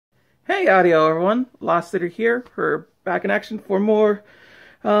Hey, audio everyone, Lost Leader here. We're back in action for more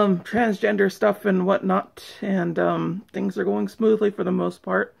transgender stuff and whatnot, and things are going smoothly for the most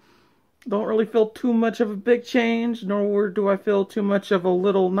part. Don't really feel too much of a big change, nor do I feel too much of a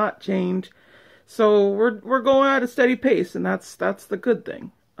little not change. So we're going at a steady pace, and that's the good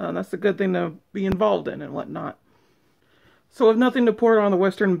thing. That's the good thing to be involved in and whatnot. So with nothing to report on the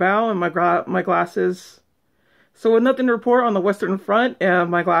western bow and my glasses. So with nothing to report on the western front, and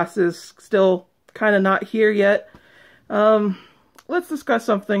my glasses still kind of not here yet, let's discuss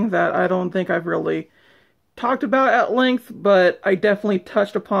something that I don't think I've really talked about at length, but I definitely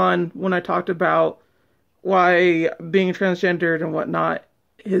touched upon when I talked about why being transgendered and whatnot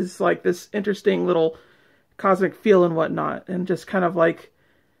is like this interesting little cosmic feel and whatnot, and just kind of like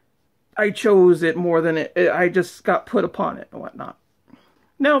I chose it more than I just got put upon it and whatnot.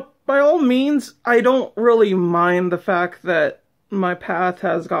 Now, by all means, I don't really mind the fact that my path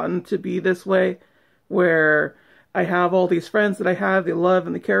has gotten to be this way, where I have all these friends that I have, they love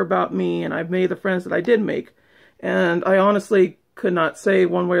and they care about me, and I've made the friends that I did make. And I honestly could not say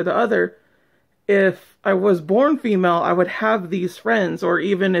one way or the other, if I was born female, I would have these friends, or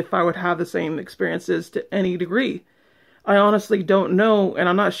even if I would have the same experiences to any degree. I honestly don't know, and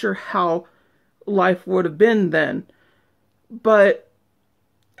I'm not sure how life would have been then. But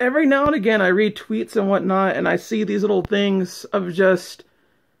every now and again, I read tweets and whatnot, and I see these little things of just,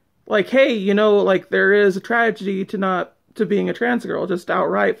 like, hey, you know, like, there is a tragedy to being a trans girl, just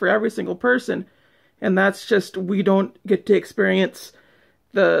outright for every single person. And that's just, we don't get to experience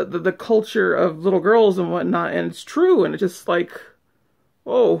the culture of little girls and whatnot, and it's true, and it's just like,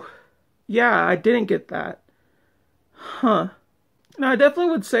 oh, yeah, I didn't get that. Huh. Now, I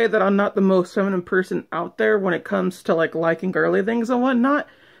definitely would say that I'm not the most feminine person out there when it comes to, like, liking girly things and whatnot.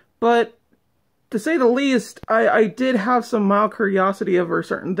 But, to say the least, I did have some mild curiosity over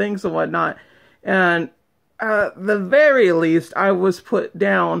certain things and whatnot. And, at the very least, I was put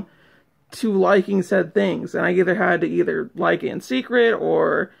down to liking said things. And I either had to like it in secret,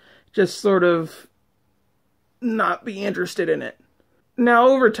 or just sort of not be interested in it. Now,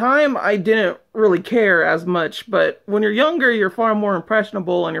 over time, I didn't really care as much. But when you're younger, you're far more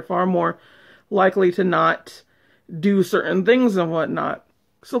impressionable, and you're far more likely to not do certain things and whatnot.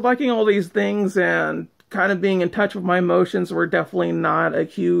 So liking all these things and kind of being in touch with my emotions were definitely not a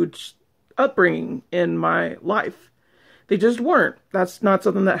huge upbringing in my life. They just weren't. That's not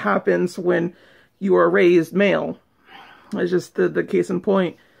something that happens when you are raised male. It's just the case in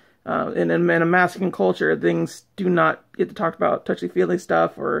point. In a masculine culture, things do not get to talk about touchy-feely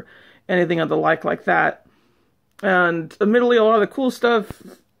stuff or anything of the like that. And admittedly, a lot of the cool stuff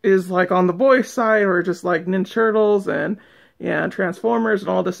is like on the boys' side, or just like Ninja Turtles and Transformers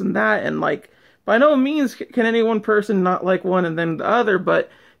and all this and that, and like, by no means can any one person not like one and then the other, but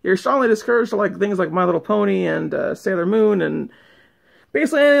you're strongly discouraged to like things like My Little Pony and Sailor Moon, and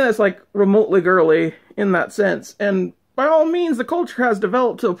basically anything that's like remotely girly in that sense. And by all means, the culture has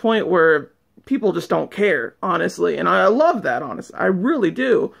developed to a point where people just don't care, honestly, and I love that, honestly. I really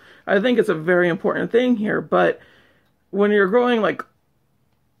do. I think it's a very important thing here, but when you're growing like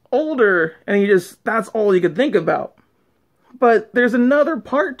older and that's all you could think about. But there's another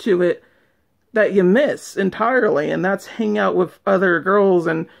part to it that you miss entirely, and that's hanging out with other girls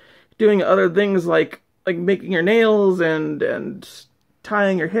and doing other things like making your nails and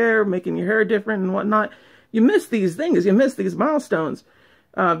tying your hair, making your hair different and whatnot. You miss these things. You miss these milestones.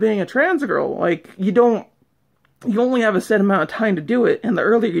 Being a trans girl, like, you only have a set amount of time to do it, and the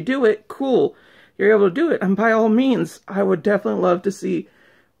earlier you do it, cool, you're able to do it. And by all means, I would definitely love to see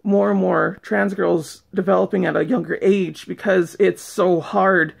more and more trans girls developing at a younger age, because it's so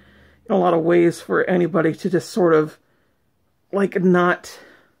hard in a lot of ways for anybody to just sort of like not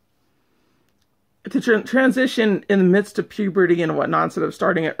to transition in the midst of puberty and whatnot, instead of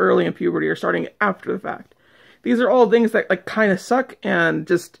starting it early in puberty or starting it after the fact. These are all things that like kind of suck, and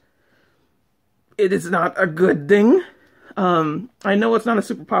just it is not a good thing. I know it's not a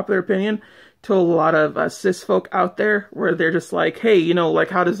super popular opinion to a lot of cis folk out there, where they're just like, hey, you know, like,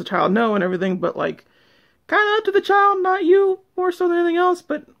 how does the child know and everything, but like, kind of up to the child, not you, more so than anything else.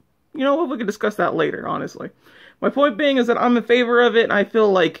 But you know what, we can discuss that later, honestly. My point being is that I'm in favor of it, and I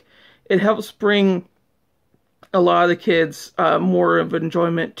feel like it helps bring a lot of the kids more of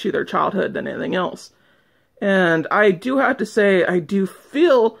enjoyment to their childhood than anything else. And I do have to say, I do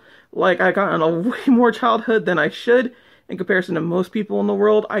feel like I got a way more childhood than I should in comparison to most people in the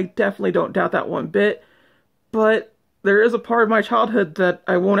world. I definitely don't doubt that one bit. But there is a part of my childhood that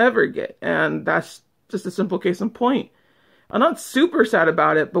I won't ever get, and that's just a simple case in point. I'm not super sad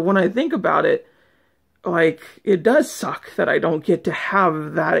about it, but when I think about it, like, it does suck that I don't get to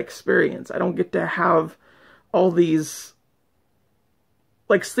have that experience. I don't get to have all these,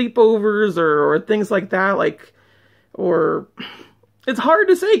 like, sleepovers or things like that, like, or, it's hard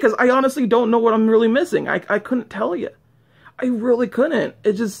to say, because I honestly don't know what I'm really missing. I couldn't tell you. I really couldn't.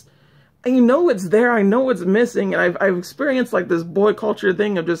 It just, I know it's there, I know it's missing, and I've experienced, like, this boy culture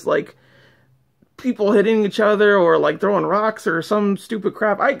thing of just, like, people hitting each other or like throwing rocks or some stupid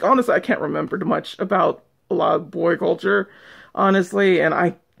crap. Honestly, I can't remember too much about a lot of boy culture, honestly, and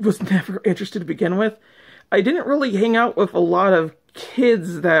I was never interested to begin with. I didn't really hang out with a lot of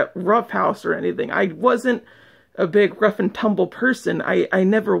kids that roughhouse or anything. I wasn't a big rough and tumble person. I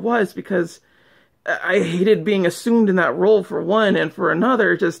never was, because I hated being assumed in that role, for one, and for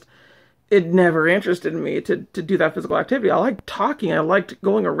another, just it never interested me to do that physical activity. I liked talking. I liked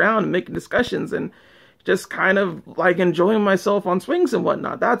going around and making discussions and just kind of like enjoying myself on swings and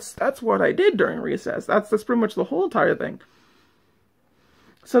whatnot. That's what I did during recess. That's pretty much the whole entire thing.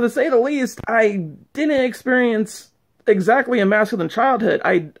 So to say the least, I didn't experience exactly a masculine childhood.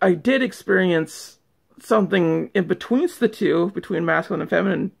 I did experience something in between the two, between masculine and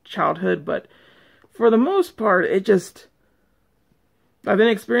feminine childhood, but for the most part, I didn't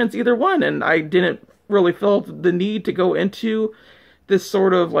experience either one, and I didn't really feel the need to go into this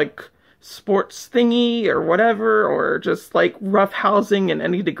sort of, like, sports thingy or whatever, or just, like, roughhousing in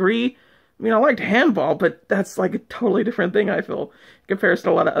any degree. I mean, I liked handball, but that's, like, a totally different thing, I feel, in comparison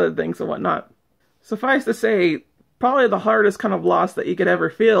to a lot of other things and whatnot. Suffice to say, probably the hardest kind of loss that you could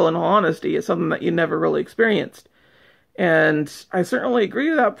ever feel, in all honesty, is something that you never really experienced. And I certainly agree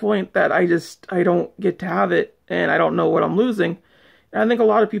to that point that I don't get to have it, and I don't know what I'm losing. And I think a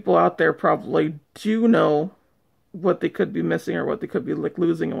lot of people out there probably do know what they could be missing or what they could be, like,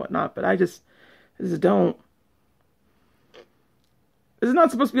 losing and whatnot, but I just don't. This is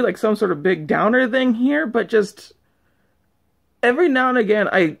not supposed to be like some sort of big downer thing here, but just every now and again,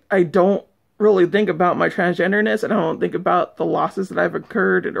 I don't really think about my transgenderness, and I don't think about the losses that I've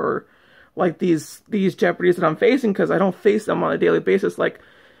incurred, or like these jeopardies that I'm facing, because I don't face them on a daily basis like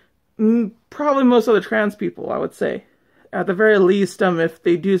probably most other trans people, I would say. At the very least, if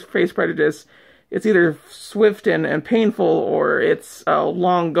they do face prejudice, it's either swift and painful, or it's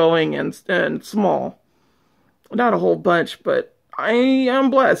long going and small. Not a whole bunch, but I am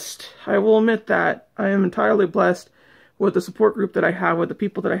blessed. I will admit that. I am entirely blessed with the support group that I have, with the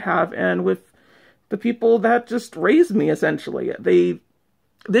people that I have, and with the people that just raised me, essentially. They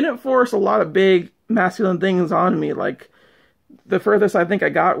didn't force a lot of big masculine things on me. Like, the furthest I think I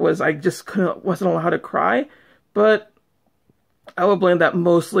got was I just wasn't allowed to cry, but I would blame that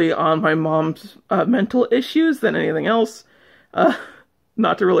mostly on my mom's mental issues than anything else.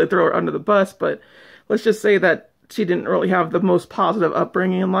 Not to really throw her under the bus, but let's just say that she didn't really have the most positive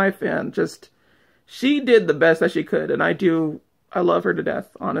upbringing in life, and just, she did the best that she could, and I love her to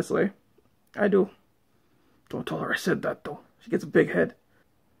death, honestly. I do. Don't tell her I said that, though. She gets a big head.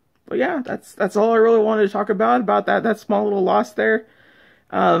 But yeah, that's all I really wanted to talk about that small little loss there.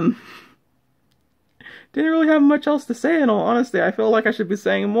 Didn't really have much else to say, in all honesty. I feel like I should be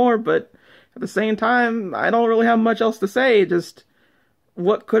saying more, but at the same time, I don't really have much else to say. Just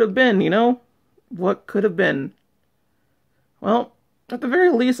what could have been, you know? What could have been. Well, at the very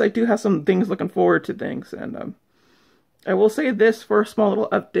least, I do have some things looking forward to things, and I will say this for a small little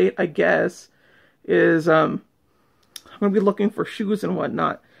update, I guess, is I'm going to be looking for shoes and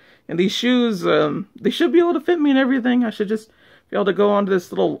whatnot. And these shoes, they should be able to fit me and everything. I should just be able to go onto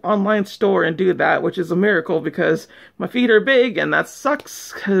this little online store and do that, which is a miracle, because my feet are big, and that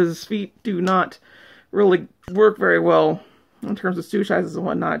sucks, because feet do not really work very well in terms of shoe sizes and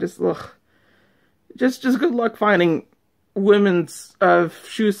whatnot. Just good luck finding women's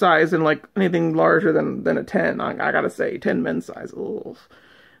shoe size in, like, anything larger than a 10. I gotta say, 10 men's size.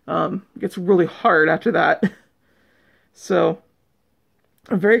 It gets really hard after that. So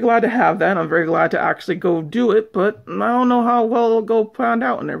I'm very glad to have that. I'm very glad to actually go do it, but I don't know how well it'll go planned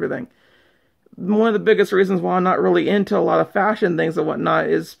out and everything. One of the biggest reasons why I'm not really into a lot of fashion things and whatnot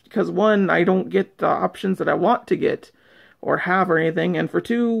is because, one, I don't get the options that I want to get or have or anything, and for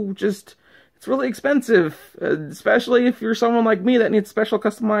two, just, it's really expensive, especially if you're someone like me that needs special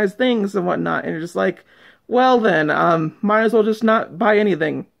customized things and whatnot, and you're just like, well then, might as well just not buy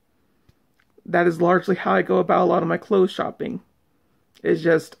anything. That is largely how I go about a lot of my clothes shopping. It's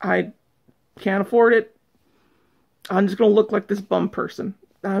just, I can't afford it. I'm just gonna look like this bum person.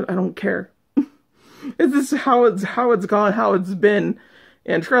 I don't care. It's just how it's gone, how it's been.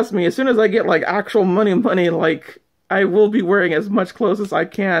 And trust me, as soon as I get, like, actual money, like, I will be wearing as much clothes as I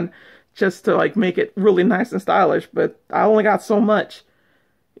can just to, like, make it really nice and stylish. But I only got so much.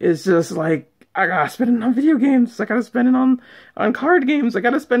 It's just, like, I gotta spend it on video games. I gotta spend it on card games. I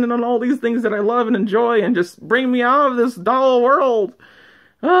gotta spend it on all these things that I love and enjoy and just bring me out of this dull world.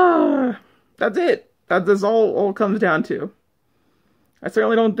 That's it. That's all comes down to. I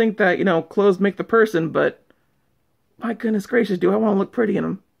certainly don't think that, clothes make the person, but my goodness gracious, do I want to look pretty in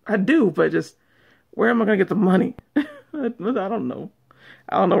them? I do, but just, where am I going to get the money? I don't know.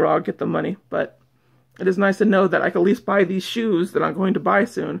 I don't know where I'll get the money, but it is nice to know that I can at least buy these shoes that I'm going to buy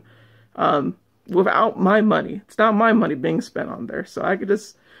soon without my money. It's not my money being spent on there, so I could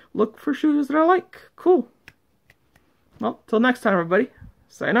just look for shoes that I like. Cool. Well, till next time, everybody.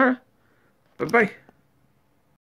 Sayonara. Bye-bye.